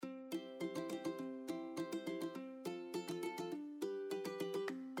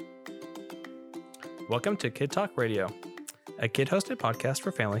Welcome to Kid Talk Radio, a kid-hosted podcast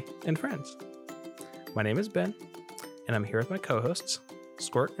for family and friends. My name is Ben, and I'm here with my co-hosts,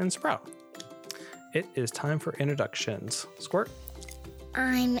 Squirt and Sprout. It is time for introductions. Squirt?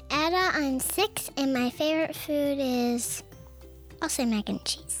 I'm Etta, I'm 6, and my favorite food is, I'll say mac and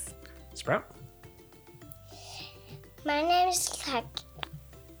cheese. Sprout? My name is Clark,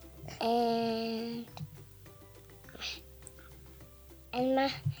 and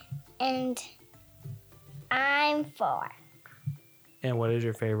I'm 4. And what is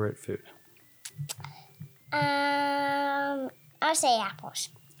your favorite food? I'll say apples.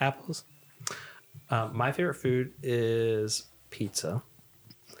 Apples? My favorite food is pizza.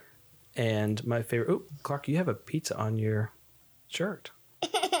 And my favorite... Oh, Clark, you have a pizza on your shirt.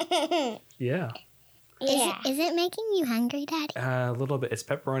 Yeah. Yeah. Is it making you hungry, Daddy? A little bit. It's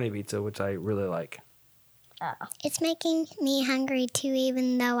pepperoni pizza, which I really like. Oh. It's making me hungry too,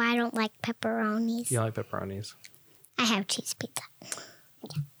 even though I don't like pepperonis. You don't like pepperonis? I have cheese pizza.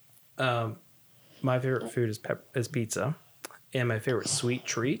 My favorite food is pizza. And my favorite sweet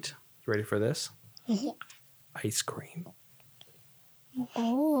treat, you ready for this? Ice cream.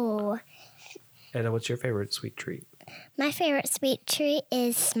 Oh. Etta, what's your favorite sweet treat? My favorite sweet treat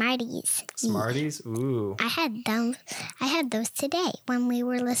is Smarties. Smarties? Ooh. I had those today when we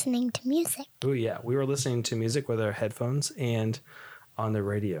were listening to music. Ooh, yeah. We were listening to music with our headphones and on the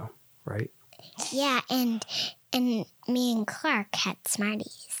radio, right? Yeah, and me and Clark had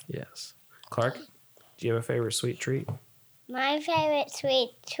Smarties. Yes. Clark, do you have a favorite sweet treat? My favorite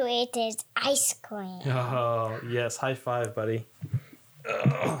sweet treat is ice cream. Oh, yes. High five, buddy.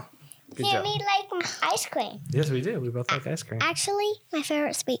 Ugh. Good Yeah, job. we like ice cream. Yes, we do. We both like ice cream. Actually, my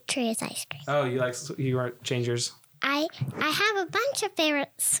favorite sweet treat is ice cream. Oh, you want changers? I have a bunch of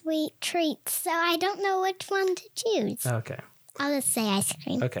favorite sweet treats, so I don't know which one to choose. Okay. I'll just say ice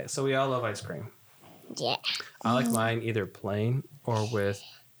cream. Okay, so we all love ice cream. Yeah. I like mine either plain or with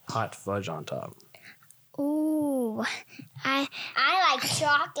hot fudge on top. Ooh, I like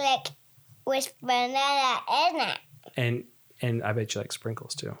chocolate with vanilla in it. And I bet you like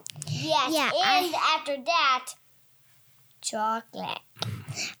sprinkles too. Yes. Yeah, And after that, chocolate.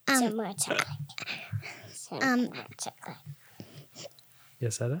 Some more chocolate. Some more chocolate.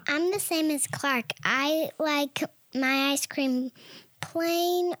 Yes, Etta? I'm the same as Clark. I like my ice cream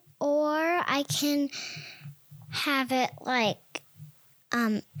plain, or I can have it like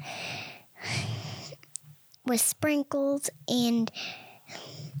with sprinkles and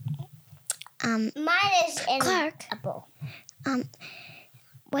Mine is in Clark. a bowl.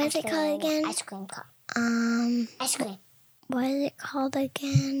 What is it called again? Ice cream cup. Ice cream. What is it called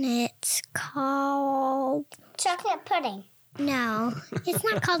again? It's called... Chocolate pudding. No, it's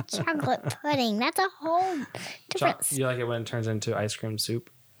not called chocolate pudding. That's a whole different... You like it when it turns into ice cream soup?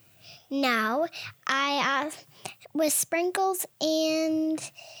 No, I with sprinkles and...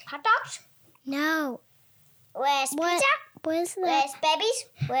 Hot dogs. No. Where's What? pizza? Where's the... Where's babies?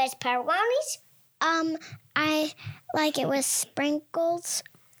 Where's pepperonis? I like it with sprinkles.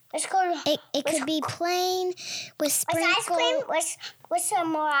 Let's go. It could be plain with With sprinkles. ice cream? With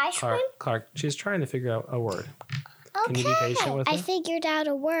some more ice cream? Clark, she's trying to figure out a word. Okay. Can you be patient with I her? figured out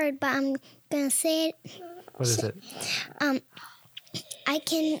a word, but I'm gonna say it. What is it? I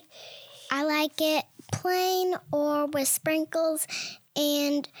like it plain or with sprinkles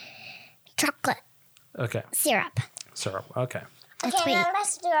and chocolate Okay. syrup. Syrup. Okay. That's Okay, now right.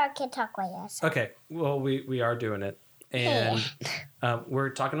 let's do our kid talk radio. Okay. Well, we are doing it. And we're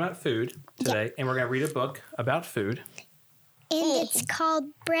talking about food today. And we're going to read a book about food. And it's called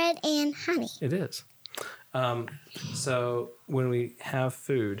Bread and Honey. It is. So when we have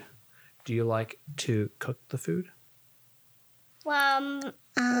food, do you like to cook the food? Well,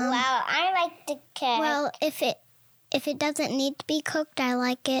 I like to cook. Well, if it doesn't need to be cooked, I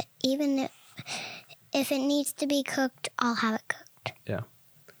like it. Even if it needs to be cooked, I'll have it cooked. Yeah.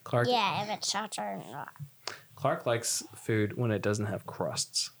 Clark. yeah, if it's hot or not. Clark likes food when it doesn't have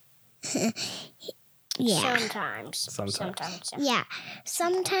crusts. Yeah. Sometimes. Yeah.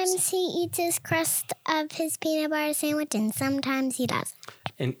 Sometimes he eats his crust of his peanut butter sandwich, and sometimes he doesn't.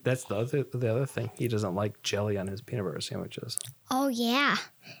 And that's the other thing. He doesn't like jelly on his peanut butter sandwiches. Oh, yeah.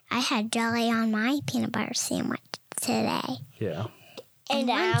 I had jelly on my peanut butter sandwich today. Yeah.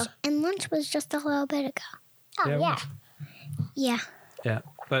 And lunch was just a little bit ago. yeah. Yeah. Yeah.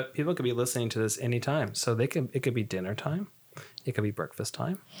 But people could be listening to this anytime. So it could be dinner time. It could be breakfast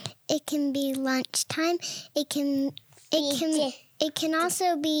time. It can be lunchtime. It can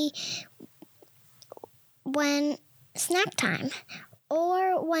also be when snack time,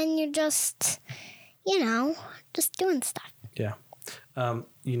 or when you're just doing stuff. Yeah.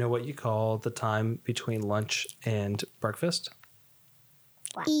 You know what you call the time between lunch and breakfast?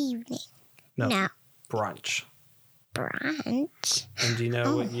 Evening. No. No. Brunch. Brunch. And do you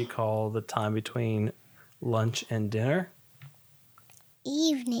know what you call the time between lunch and dinner?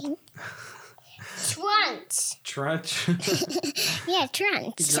 Evening. Trunch. Trunch. Yeah,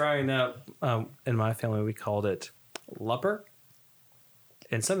 trunch. Growing up, in my family, we called it lupper.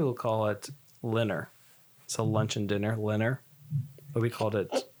 And some people call it linner. So lunch and dinner, linner. But we called it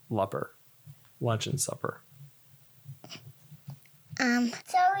lupper. Lunch and supper. So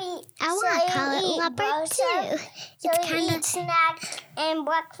we I want to call it lupper too. So It's we kinda- eat snack and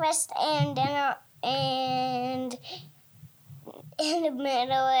breakfast and dinner and in the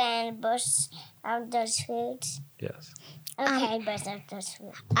middle and both of those foods. Yes. Okay, both of those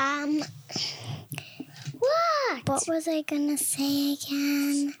foods. What was I gonna say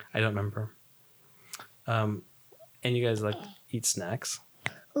again? I don't remember. And you guys like eat snacks?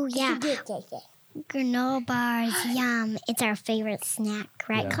 Oh yeah, Yeah. granola bars. Yum! It's our favorite snack,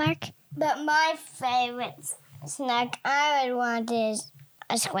 right, Yeah. Clark? But my favorite snack I would want is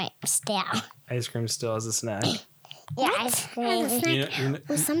ice cream still. Ice cream still as a snack. Yeah, ice As a cream. snack. You know,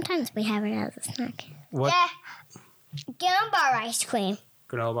 Well, sometimes we have it as a snack. what? Yeah. Gum bar ice cream.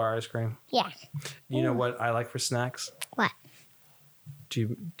 Granola bar ice cream. Yeah. You know what I like for snacks? What?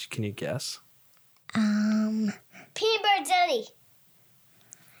 Can you guess? Peanut butter jelly.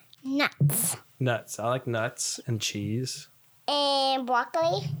 Nuts. Nuts. I like nuts and cheese. And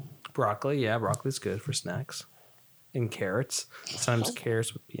broccoli. Broccoli. Yeah, broccoli's good for snacks. And carrots. Sometimes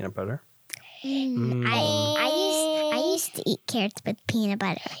carrots with peanut butter. I used to eat carrots with peanut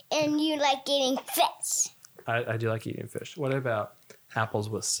butter. And you like eating fish. I do like eating fish. What about apples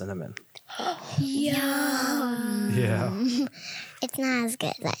with cinnamon? Yum. Yeah. It's not as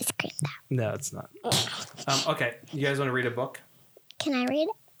good as ice cream though. No, it's not. Okay. You guys want to read a book? Can I read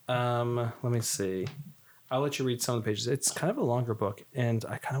it? Let me see. I'll let you read some of the pages. It's kind of a longer book, and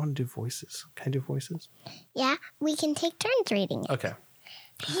I kind of want to do voices. Can I do voices? Yeah, we can take turns reading it. Okay.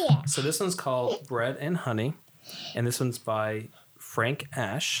 Yeah. So this one's called Bread and Honey, and this one's by Frank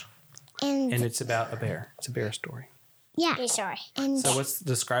Ash, And, and it's about a bear. It's a bear story. yeah, Be sorry. and So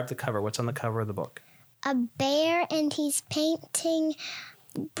describe the cover. What's on the cover of the book? a bear, and he's painting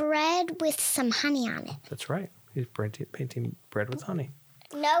bread with some honey on it. That's right. He's painting bread with honey.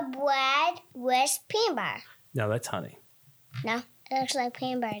 No bread with peanut butter. No, that's honey. No, it looks like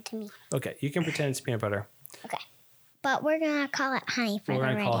peanut butter to me. Okay, you can pretend it's peanut butter. Okay. But we're gonna call it honey for We're the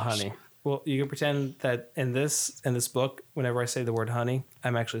gonna call it radio honey. Well, you can pretend that in this book, whenever I say the word honey,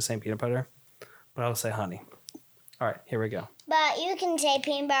 I'm actually saying peanut butter, but I'll say honey. All right, here we go. But you can say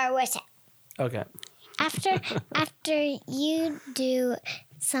peanut butter with it. Okay. After you do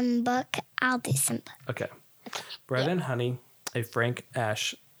some book, I'll do some book. Okay. Bread and Honey, a Frank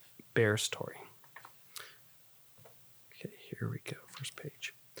Ash bear story. Okay, here we go. First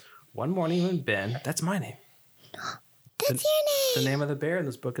page. One morning when Ben, that's my name. That's your The name. name of the bear in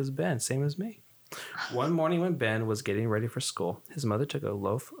this book is Ben, same as me. One morning when Ben was getting ready for school, his mother took a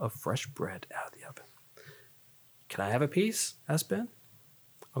loaf of fresh bread out of the oven. Can I have a piece? Asked Ben.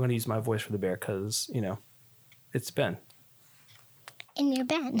 I'm going to use my voice for the bear because, it's Ben. In your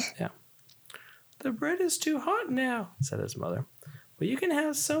bed. The bread is too hot now, said his mother. But you can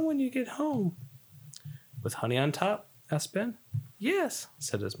have some when you get home. With honey on top? Asked Ben. Yes,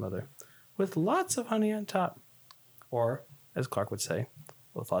 said his mother. With lots of honey on top. Or, as Clark would say,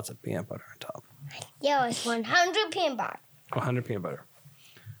 with lots of peanut butter on top. Yeah, it's 100 peanut butter. 100 peanut butter.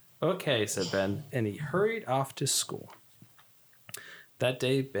 Okay, said Ben, and he hurried off to school. That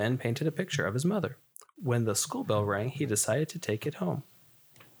day, Ben painted a picture of his mother. When the school bell rang, he decided to take it home.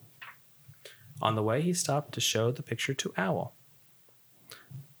 On the way, he stopped to show the picture to Owl.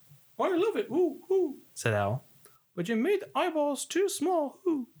 I love it, ooh, ooh, said Owl. But you made the eyeballs too small,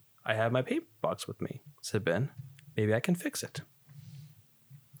 ooh. I have my paper box with me, said Ben. Maybe I can fix it.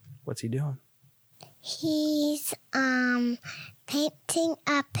 What's he doing? He's painting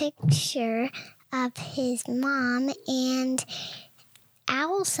a picture of his mom, and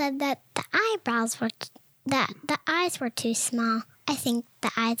Owl said that the eyes were too small. I think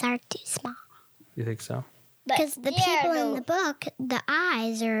the eyes are too small You think so? because the people in the book, the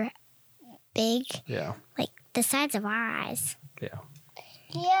eyes are big, Yeah, like the size of our eyes. yeah.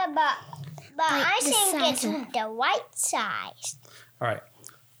 Yeah, but Like I the think it's size the right size. All right.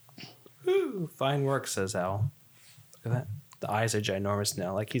 Ooh, fine work, says Owl. Look at that. The eyes are ginormous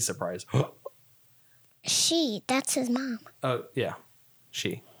now, like he's surprised. That's his mom. Oh, yeah.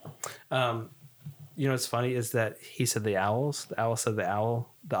 She. You know what's funny is that he said the owls. The owl said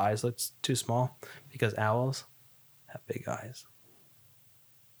the eyes looked too small because owls have big eyes.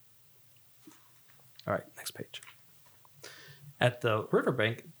 All right, next page. At the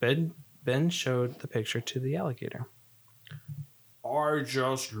riverbank, Ben showed the picture to the alligator. I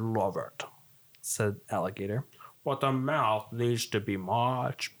just love it, said alligator. But the mouth needs to be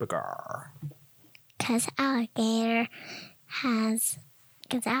much bigger. Because alligators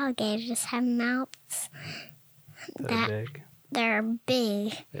have mouths That big. they're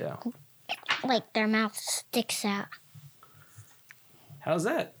big. Yeah. Like their mouth sticks out. How's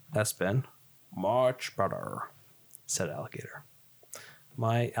that? Asked Ben. Much better, said alligator.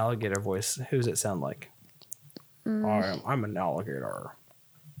 My alligator voice, who does it sound like? I'm an alligator.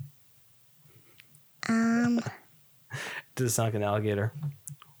 Does it sound like an alligator?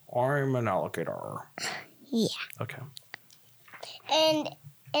 I'm an alligator. Yeah. Okay. And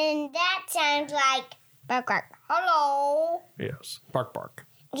that sounds like bark bark. Hello. Yes. Bark bark.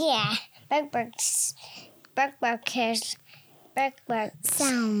 Yeah, bark bark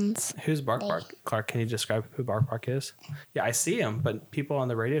Sounds. Who's Bark Bark? Clark, can you describe who Bark Bark is? Yeah, I see him, but people on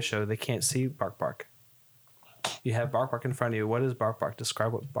the radio show, they can't see Bark Bark. You have Bark Bark in front of you. What is Bark Bark?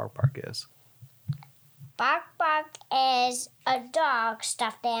 Describe what Bark Bark is. Bark bark is a dog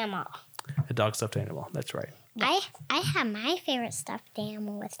stuffed animal. A dog stuffed animal. That's right. I have my favorite stuffed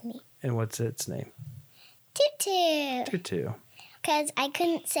animal with me. And what's its name? Tutu. Tutu. Because I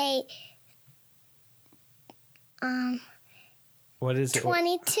couldn't say What is it?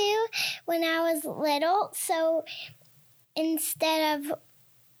 22 when I was little. So instead of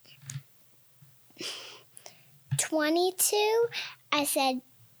 22, I said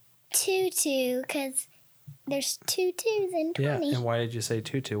tutu because there's 2 2s in 20. Yeah, and why did you say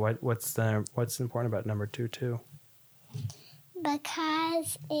tutu? What's important about number 22?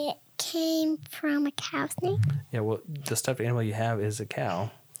 Because it came from a cow's name. Yeah, well, the stuffed animal you have is a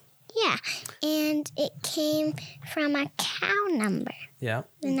cow. Yeah, and it came from a cow number. Yeah.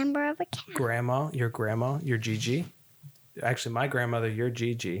 The number of a cow. Your Gigi. Actually, my grandmother, your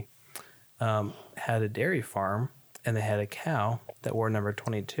Gigi, had a dairy farm, and they had a cow that wore number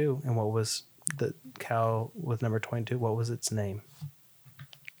 22. And what was the cow with number 22? What was its name?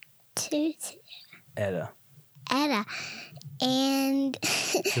 Tutu. Etta. Etta. And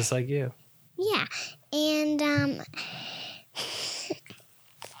Just like you. yeah, and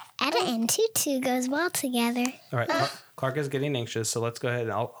Etta and Tutu goes well together. All right. Clark is getting anxious, so let's go ahead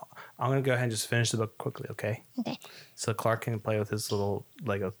and I'm going to go ahead and just finish the book quickly, okay? Okay. So Clark can play with his little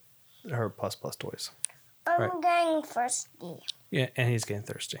Lego, her plus toys. I'm going thirsty. Yeah, and he's getting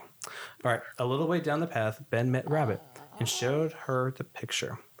thirsty. All right. A little way down the path, Ben met Rabbit and showed her the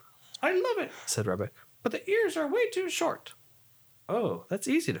picture. I love it, said Rabbit, but the ears are way too short. Oh, that's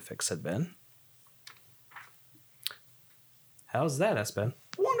easy to fix, said Ben. How's that? Asked Ben.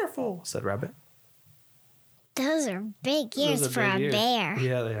 Wonderful, said Rabbit. Those are big ears Those are for big a ears. bear.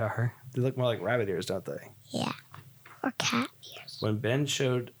 Yeah, they are. They look more like rabbit ears, don't they? Yeah. Or cat ears. When Ben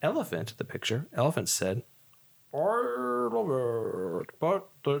showed Elephant the picture, Elephant said, I love it, but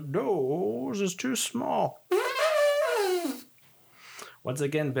the nose is too small. Once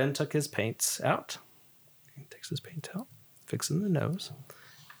again, Ben took his paints out. He takes his paint out, fixing the nose.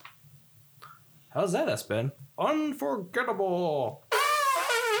 How's that, asked Ben? Unforgettable,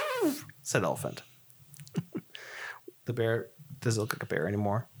 said Elephant. The bear, does it look like a bear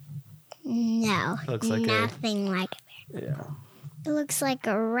anymore? No. It looks like nothing like a bear. Yeah. It looks like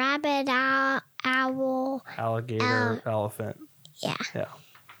a rabbit, owl. Alligator, elephant. Yeah. Yeah.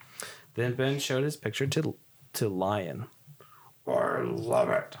 Then Ben showed his picture to Lion. I love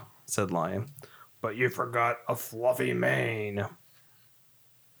it, said Lion. But you forgot a fluffy mane. You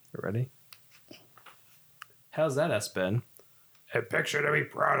ready? How's that, asked Ben? A picture to be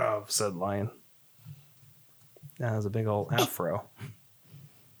proud of, said Lion. That has a big old afro.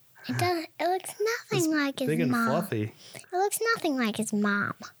 It looks nothing like his Big and mom. fluffy. It looks nothing like his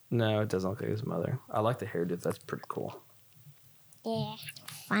mom. No, it doesn't look like his mother. I like the hairdo. That's pretty cool. Yeah.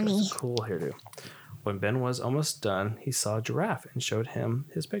 Funny. That's a cool hairdo. When Ben was almost done, he saw a giraffe and showed him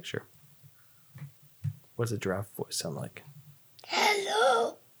his picture. What does a giraffe voice sound like?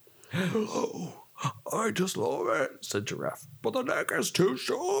 Hello. Hello. I just love it, said Giraffe. But the neck is too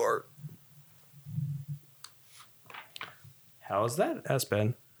short. How's that? Asked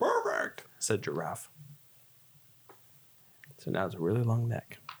Ben. Perfect, said Giraffe. So now it's a really long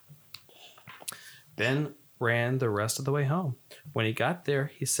neck. Ben ran the rest of the way home. When he got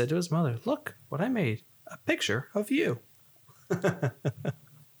there, he said to his mother, Look what I made. A picture of you.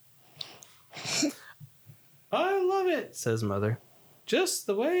 I love it, says Mother. Just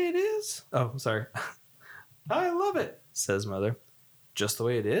the way it is. Oh, sorry. I love it, says Mother. Just the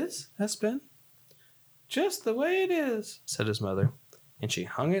way it is? Asked Ben. Just the way it is, said his mother. And she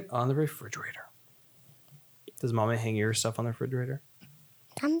hung it on the refrigerator. Does mommy hang your stuff on the refrigerator?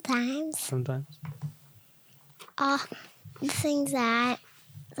 Sometimes. Sometimes. The things that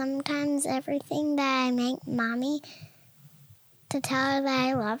sometimes everything that I make mommy to tell her that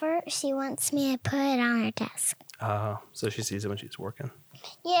I love her, she wants me to put it on her desk. So she sees it when she's working.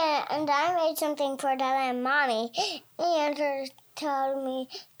 Yeah, and I made something for Della and Mommy, and her told me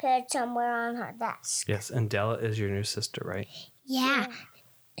put it somewhere on her desk. Yes, and Della is your new sister, right? Yeah.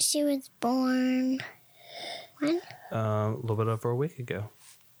 She was born when? A little bit over a week ago.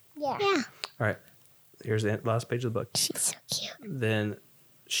 Yeah. Yeah. All right. Here's the last page of the book. She's so cute. Then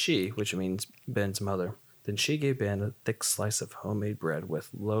she, which means Ben's mother, then she gave Ben a thick slice of homemade bread with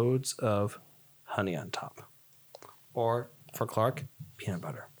loads of honey on top. Or, for Clark, peanut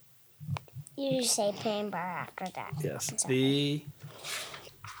butter. You just say peanut butter after that. Yes. It's The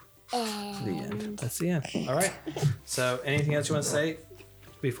end. That's the end. All right. So, anything else you want to say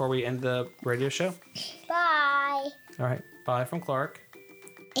before we end the radio show? Bye. All right. Bye from Clark.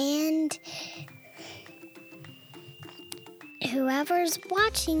 And whoever's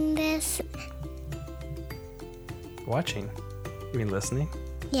watching this, Watching. You mean listening?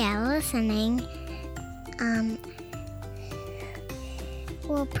 yeah, listening,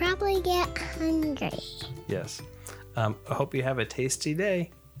 will probably get hungry. Yes. I hope you have a tasty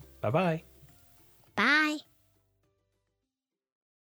day. Bye-bye. Bye.